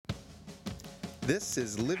This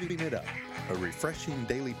is Living It Up, a refreshing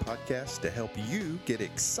daily podcast to help you get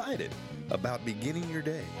excited about beginning your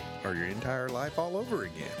day or your entire life all over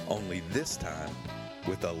again. Only this time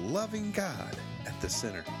with a loving God at the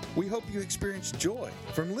center. We hope you experience joy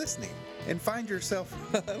from listening and find yourself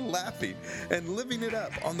laughing and living it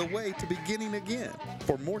up on the way to beginning again.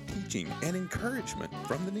 For more teaching and encouragement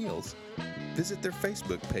from the Neils, visit their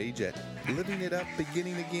Facebook page at Living It Up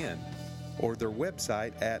Beginning Again or their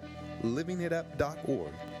website at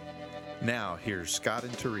livingitup.org. Now, here's Scott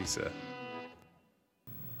and Teresa.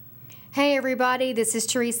 Hey everybody, this is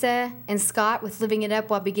Teresa and Scott with Living It Up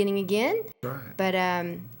While Beginning Again. Right. But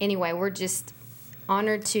anyway, we're just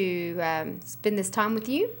honored to spend this time with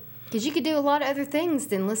you because you could do a lot of other things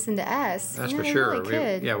than listen to us. That's you know, for sure.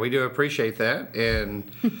 Really could. We do appreciate that. And,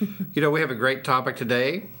 we have a great topic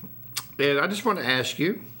today. And I just want to ask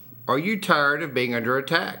you, are you tired of being under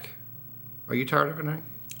attack? Are you tired of it?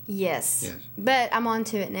 Yes. Yes. But I'm on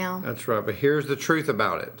to it now. That's right. But here's the truth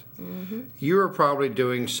about it. Mm-hmm. You are probably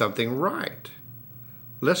doing something right.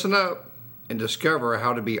 Listen up and discover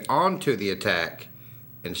how to be onto the attack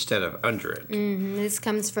instead of under it. Mm-hmm. This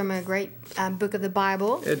comes from a great book of the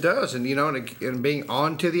Bible. It does. And, and being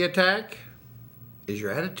onto the attack is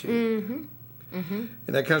your attitude. Mm-hmm. Mm-hmm.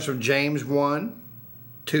 And that comes from James 1,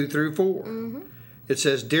 2 through 4. Mm-hmm. It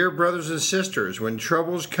says, "Dear brothers and sisters, when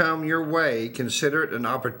troubles come your way, consider it an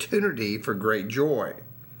opportunity for great joy.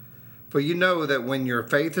 For you know that when your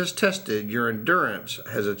faith is tested, your endurance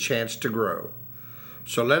has a chance to grow.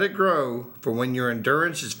 So let it grow, for when your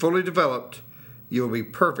endurance is fully developed, you will be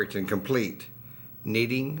perfect and complete,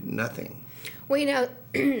 needing nothing." Well,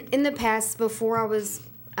 in the past, before I was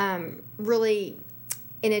really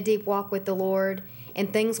in a deep walk with the Lord,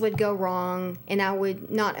 and things would go wrong, and I would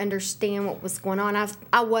not understand what was going on,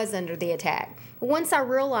 I was under the attack. But once I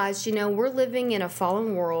realized, we're living in a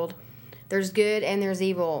fallen world. There's good and there's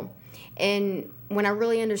evil. And when I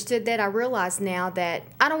really understood that, I realized now that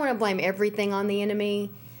I don't want to blame everything on the enemy,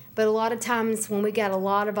 but a lot of times when we got a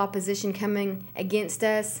lot of opposition coming against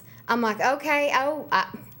us, I'm like, okay,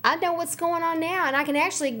 I know what's going on now, and I can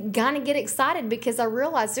actually kind of get excited because I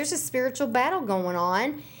realize there's a spiritual battle going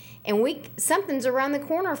on, and something's around the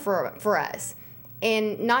corner for us.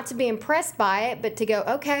 And not to be impressed by it, but to go,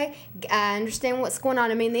 okay, I understand what's going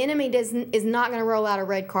on. I mean, the enemy is not going to roll out a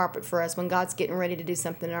red carpet for us when God's getting ready to do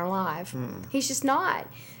something in our life. He's just not.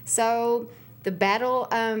 So the battle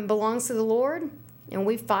belongs to the Lord, and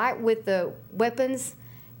we fight with the weapons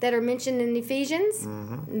that are mentioned in Ephesians.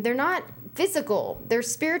 Mm-hmm. They're not physical. They're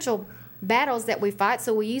spiritual battles that we fight,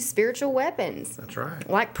 so we use spiritual weapons. That's right.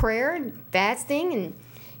 Like prayer and fasting and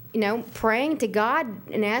praying to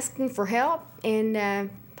God and asking for help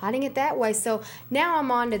and fighting it that way. So now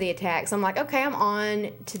I'm on to the attacks. I'm like, okay, I'm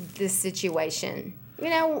on to this situation.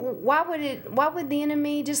 Why would the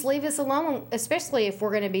enemy just leave us alone, especially if we're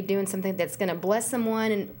going to be doing something that's going to bless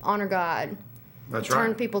someone and honor God? That's turn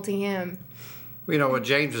right. people to Him. What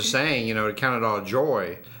James is saying, to count it all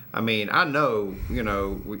joy. I mean, I know,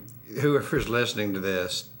 whoever's listening to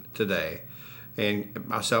this today, and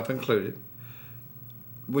myself included,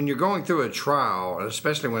 when you're going through a trial,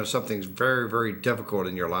 especially when something's very, very difficult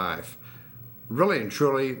in your life, really and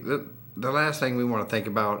truly, the last thing we want to think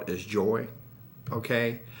about is joy,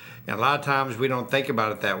 okay? And a lot of times we don't think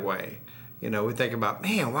about it that way. We think about,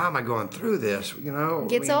 man, why am I going through this?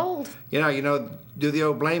 Gets old. Do the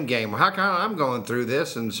old blame game. Well, how come I'm going through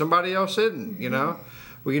this and somebody else isn't,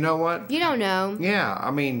 Well, you know what? You don't know. Yeah,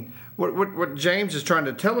 I mean, what James is trying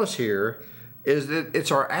to tell us here is that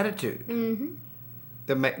it's our attitude. Mm-hmm.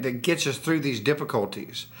 That gets us through these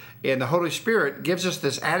difficulties. And the Holy Spirit gives us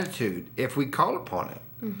this attitude if we call upon it.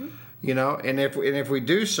 Mm-hmm. And if we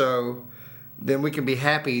do so, then we can be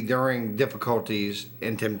happy during difficulties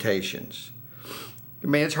and temptations. I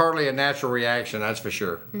mean, it's hardly a natural reaction, that's for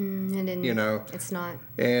sure. It's not.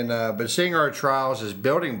 And but seeing our trials as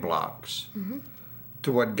building blocks mm-hmm.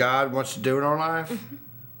 to what God wants to do in our life, mm-hmm.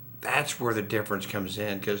 that's where the difference comes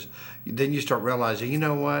in. Because then you start realizing, you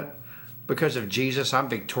know what? Because of Jesus, I'm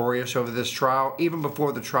victorious over this trial, even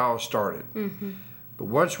before the trial started. Mm-hmm. But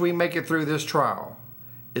once we make it through this trial,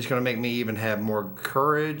 it's going to make me even have more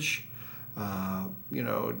courage, more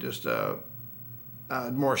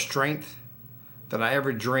strength than I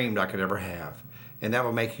ever dreamed I could ever have. And that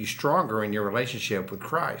will make you stronger in your relationship with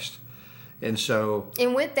Christ. And so...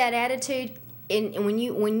 And with that attitude, and when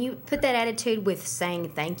you put that attitude with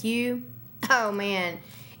saying thank you, oh man...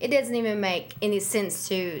 It doesn't even make any sense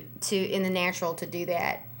to in the natural to do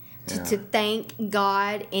that. To thank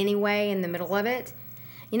God anyway in the middle of it.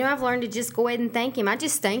 I've learned to just go ahead and thank Him. I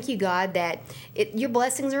just thank you, God, that your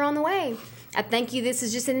blessings are on the way. I thank you. This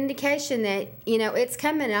is just an indication that, it's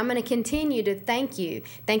coming. I'm going to continue to thank you.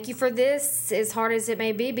 Thank you for this, as hard as it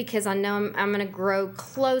may be, because I know I'm going to grow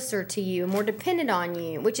closer to you and more dependent on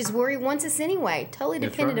you, which is where he wants us anyway. Totally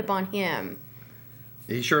dependent upon him.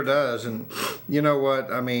 He sure does. And you know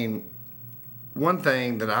what? I mean, one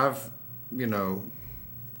thing that I've,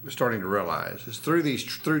 starting to realize is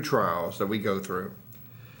through trials that we go through,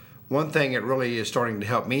 one thing it really is starting to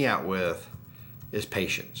help me out with is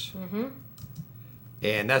patience. Mm-hmm.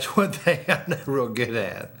 And that's one thing I'm not real good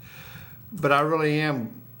at. But I really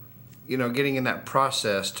am, getting in that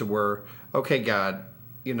process to where, okay, God,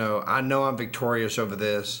 I know I'm victorious over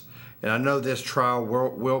this, and I know this trial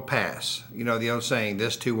will pass. The old saying,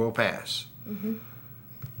 this too will pass. Mm-hmm.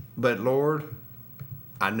 But Lord,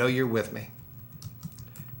 I know you're with me.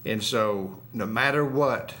 And so no matter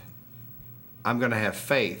what, I'm going to have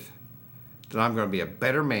faith that I'm going to be a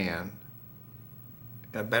better man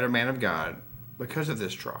of God, because of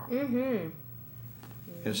this trial. Mm-hmm. Mm-hmm.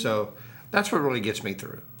 And so that's what really gets me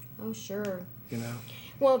through. Oh, sure.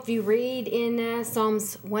 Well, if you read in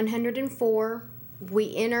Psalms 104,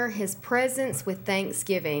 we enter his presence with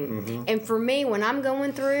thanksgiving. Mm-hmm. And for me, when I'm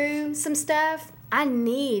going through some stuff, I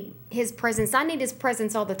need his presence. I need his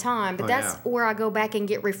presence all the time. But that's where I go back and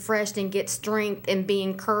get refreshed and get strength and be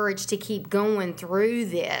encouraged to keep going through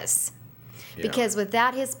this. Yeah. Because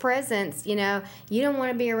without his presence, you don't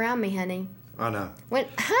want to be around me, honey. I know. When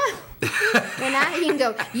I even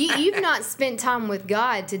go, you've not spent time with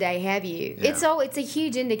God today, have you? Yeah. It's a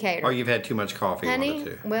huge indicator. Or you've had too much coffee, honey.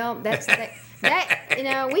 Well, that's that.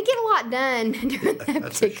 We get a lot done during that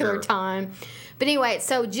particular time. But anyway,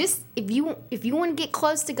 so just if you want to get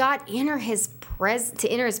close to God, enter his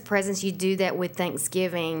presence, you do that with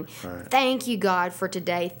thanksgiving. Right. Thank you, God, for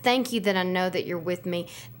today. Thank you that I know that you're with me.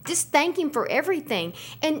 Just thank him for everything.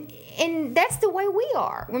 And that's the way we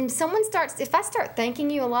are. When if I start thanking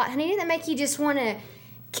you a lot, honey, doesn't that make you just want to,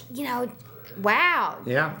 wow.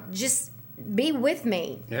 Yeah. Just be with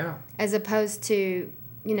me. Yeah. As opposed to,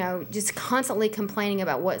 just constantly complaining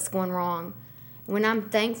about what's going wrong. When I'm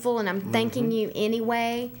thankful and I'm thanking you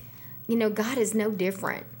anyway, God is no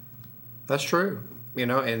different. That's true.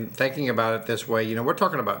 And thinking about it this way, we're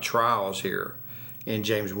talking about trials here in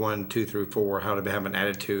James 1, 2 through 4, how to have an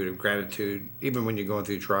attitude of gratitude, even when you're going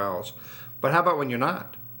through trials. But how about when you're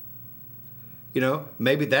not?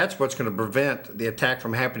 Maybe that's what's going to prevent the attack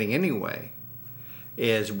from happening anyway,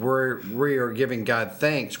 is we are giving God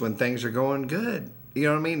thanks when things are going good. You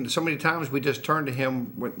know what I mean? So many times we just turn to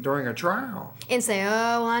him during a trial. And say,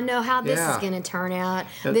 oh, I know how this is going to turn out.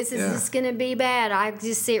 This is just going to be bad. I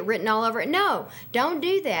just see it written all over it. No, don't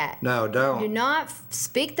do that. No, don't. Do not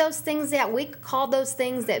speak those things out. We call those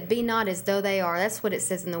things that be not as though they are. That's what it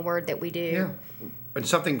says in the word that we do. Yeah. When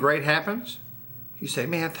something great happens, you say,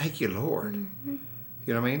 man, thank you, Lord. Mm-hmm.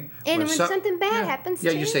 You know what I mean? And when something bad happens, too.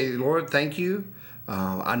 Yeah, you say, Lord, thank you.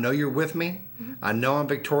 I know you're with me. Mm-hmm. I know I'm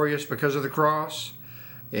victorious because of the cross.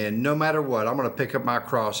 And no matter what, I'm going to pick up my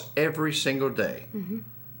cross every single day. Mm-hmm.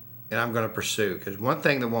 And I'm going to pursue. Because one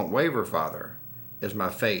thing that won't waver, Father, is my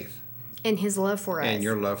faith. And his love for us. And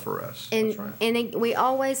your love for us. And, that's right. And we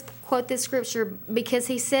always quote this scripture because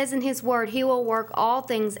he says in his word, he will work all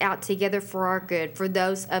things out together for our good, for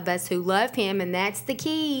those of us who love him. And that's the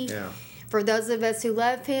key. Yeah. For those of us who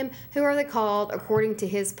love him, who are the called according to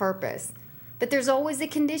his purpose. But there's always a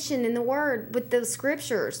condition in the word with those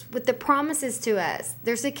scriptures, with the promises to us.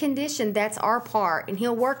 There's a condition. That's our part. And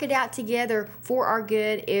he'll work it out together for our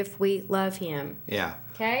good if we love him. Yeah.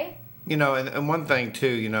 Okay? And one thing,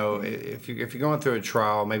 too, if you're going through a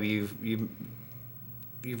trial, maybe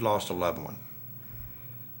you've lost a loved one.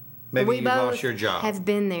 Maybe you've lost your job. Have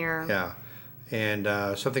been there. Yeah. And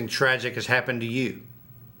something tragic has happened to you.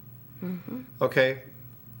 Mm-hmm. Okay.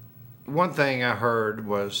 One thing I heard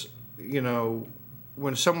was,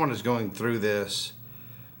 when someone is going through this,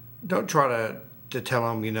 don't try to tell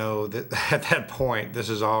them, that at that point, this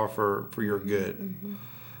is all for your good. Mm-hmm.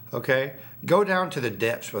 Okay? Go down to the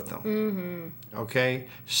depths with them. Mm-hmm. Okay?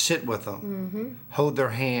 Sit with them. Mm-hmm. Hold their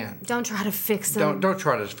hand. Don't try to fix them. Don't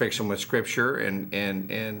try to fix them with scripture and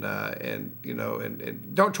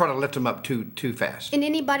don't try to lift them up too fast. And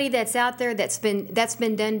anybody that's out there that's been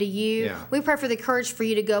done to you, we pray for the courage for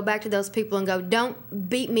you to go back to those people and go, don't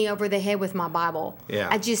beat me over the head with my Bible. Yeah.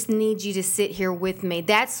 I just need you to sit here with me.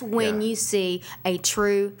 That's when you see a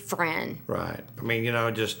true friend. Right. I mean,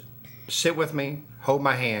 just sit with me, hold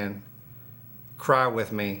my hand, cry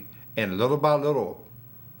with me, and little by little,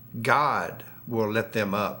 God will lift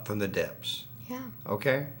them up from the depths. Yeah.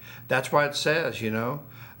 Okay? That's why it says, I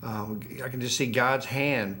can just see God's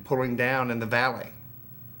hand pulling down in the valley.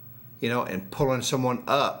 and pulling someone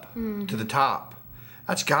up to the top.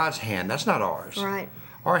 That's God's hand. That's not ours. Right.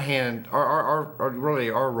 Our hand, really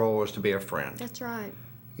our role is to be a friend. That's right.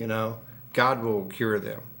 God will cure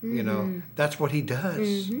them. That's what He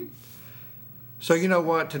does. So you know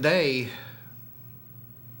what? Today,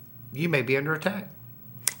 you may be under attack.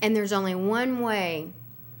 And there's only one way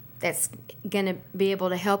that's going to be able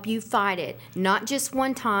to help you fight it. Not just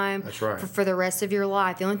one time. That's right. For the rest of your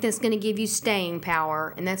life. The only thing that's going to give you staying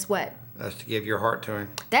power, and that's what? That's to give your heart to Him.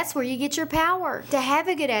 That's where you get your power, to have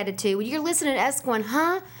a good attitude. When you're listening to us going,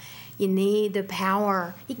 you need the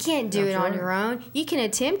power. You can't do it on your own. You can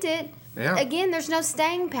attempt it. Yeah. Again, there's no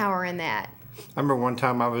staying power in that. I remember one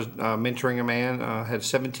time I was mentoring a man, had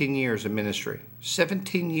 17 years of ministry.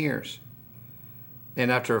 17 years.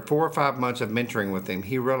 And after 4 or 5 months of mentoring with him,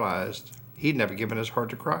 he realized he'd never given his heart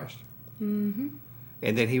to Christ. And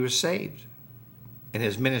then he was saved. And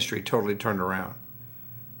his ministry totally turned around.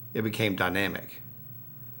 It became dynamic.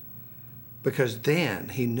 Because then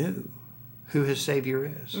he knew who his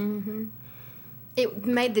Savior is. It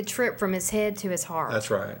made the trip from his head to his heart. That's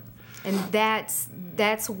right. And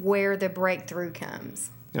that's where the breakthrough comes.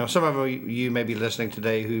 Some of you may be listening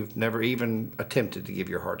today who've never even attempted to give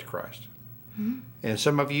your heart to Christ. And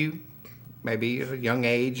some of you, maybe at a young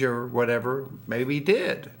age or whatever, maybe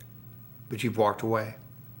did, but you've walked away.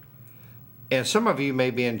 And some of you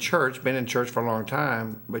may be in church, been in church for a long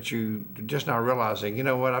time, but you just now realizing, you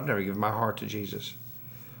know what, I've never given my heart to Jesus.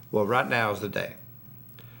 Well, right now is the day.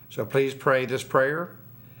 So please pray this prayer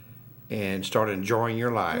and start enjoying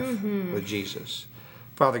your life with Jesus.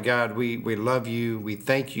 Father God, we love you. We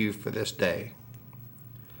thank you for this day.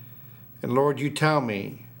 And Lord, you tell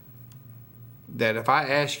me that if I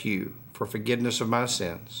ask you for forgiveness of my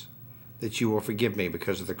sins, that you will forgive me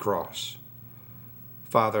because of the cross.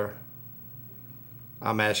 Father,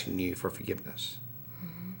 I'm asking you for forgiveness.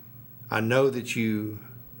 I know that you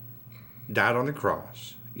died on the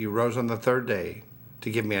cross. You rose on the third day to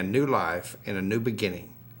give me a new life and a new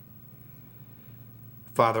beginning.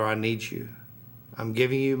 Father, I need you. I'm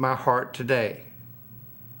giving you my heart today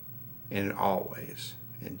and always.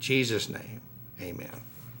 In Jesus' name, amen.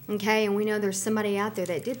 Okay, and we know there's somebody out there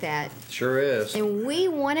that did that. Sure is. And we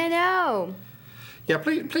want to know. Yeah,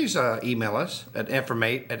 please email us at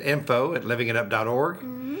info@livingitup.org.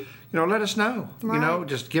 Let us know. Right.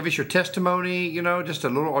 Just give us your testimony, just a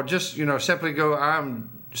little, or just, simply go, I'm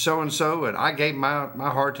so-and-so, and I gave my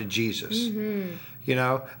heart to Jesus.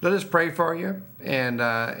 Let us pray for you and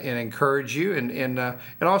encourage you and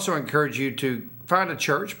also encourage you to find a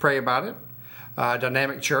church, pray about it, a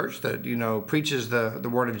dynamic church that, preaches the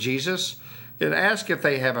word of Jesus, and ask if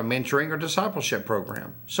they have a mentoring or discipleship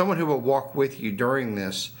program, someone who will walk with you during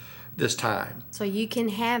this time. So you can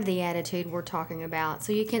have the attitude we're talking about,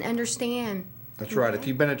 so you can understand. That's right. If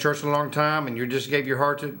you've been in church a long time and you just gave your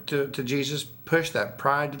heart to Jesus, push that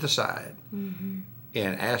pride to the side and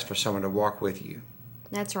ask for someone to walk with you.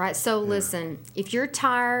 That's right. So listen, if you're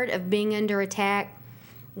tired of being under attack,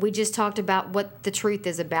 we just talked about what the truth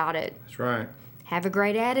is about it. That's right. Have a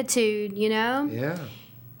great attitude, Yeah.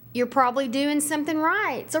 You're probably doing something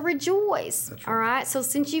right. So rejoice. That's right. All right. So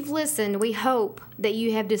since you've listened, we hope that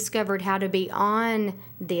you have discovered how to be on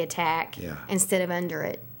the attack instead of under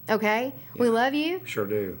it. Okay? Yeah. We love you. Sure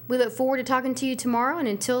do. We look forward to talking to you tomorrow. And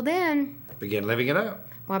until then, begin living it up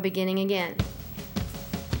while beginning again.